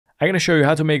I'm going to show you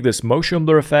how to make this motion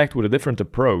blur effect with a different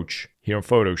approach here in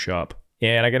Photoshop.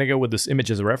 And I'm going to go with this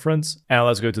image as a reference. And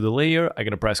let's go to the layer. I'm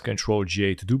going to press Ctrl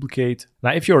J to duplicate.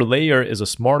 Now, if your layer is a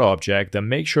smart object, then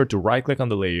make sure to right click on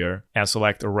the layer and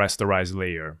select rasterize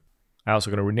layer. I'm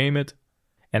also going to rename it.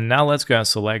 And now let's go and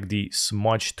select the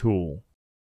smudge tool.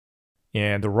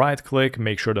 And right click,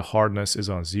 make sure the hardness is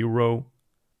on 0.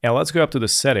 And let's go up to the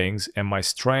settings and my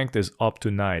strength is up to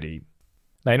 90.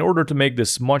 Now, in order to make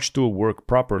this smudge tool work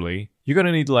properly, you're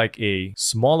gonna need like a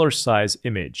smaller size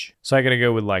image. So I'm gonna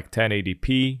go with like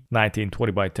 1080p,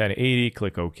 1920 by 1080,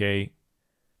 click OK.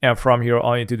 And from here,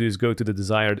 all you need to do is go to the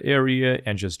desired area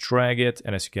and just drag it.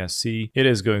 And as you can see, it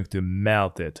is going to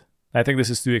melt it. I think this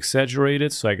is too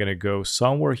exaggerated, so I'm gonna go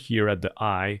somewhere here at the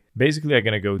eye. Basically, I'm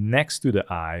gonna go next to the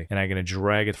eye and I'm gonna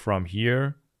drag it from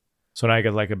here. So now I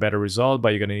get like a better result, but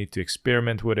you're gonna need to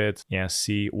experiment with it and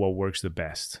see what works the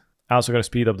best. I'm also going to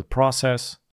speed up the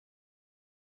process.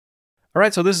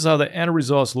 Alright, so this is how the end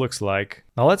results looks like.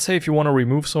 Now let's say if you want to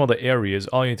remove some of the areas,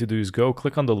 all you need to do is go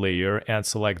click on the layer and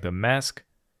select the mask.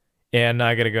 And now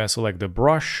I'm going to go and select the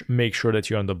brush, make sure that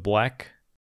you're on the black.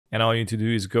 And all you need to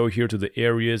do is go here to the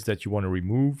areas that you want to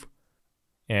remove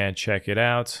and check it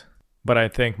out. But I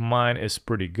think mine is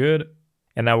pretty good.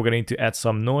 And now we're going to need to add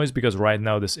some noise because right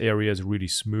now this area is really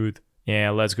smooth.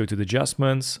 And let's go to the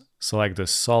adjustments, select the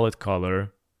solid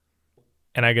color.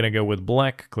 And I'm gonna go with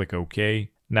black, click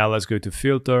OK. Now let's go to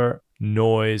filter,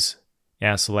 noise,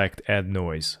 and select add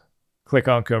noise. Click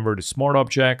on convert to smart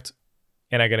object,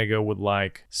 and I'm gonna go with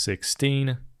like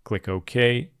 16, click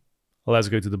OK. Let's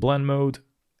go to the blend mode,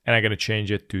 and I'm gonna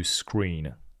change it to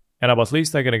screen. And at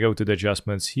least I'm gonna go to the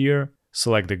adjustments here,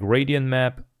 select the gradient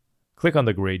map, click on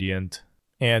the gradient,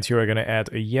 and here I'm gonna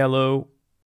add a yellow,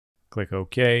 click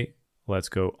OK. Let's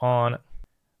go on.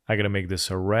 I'm gonna make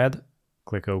this a red,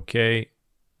 click OK.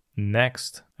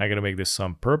 Next, I'm gonna make this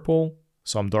some purple,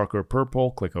 some darker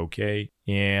purple, click OK.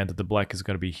 And the black is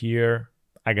gonna be here.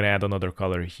 I'm gonna add another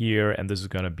color here, and this is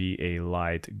gonna be a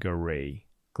light gray.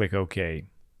 Click OK.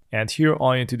 And here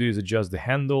all you need to do is adjust the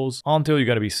handles until you're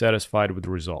gonna be satisfied with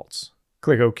the results.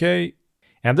 Click OK.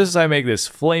 And this is how I make this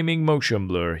flaming motion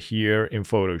blur here in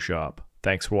Photoshop.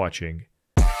 Thanks for watching.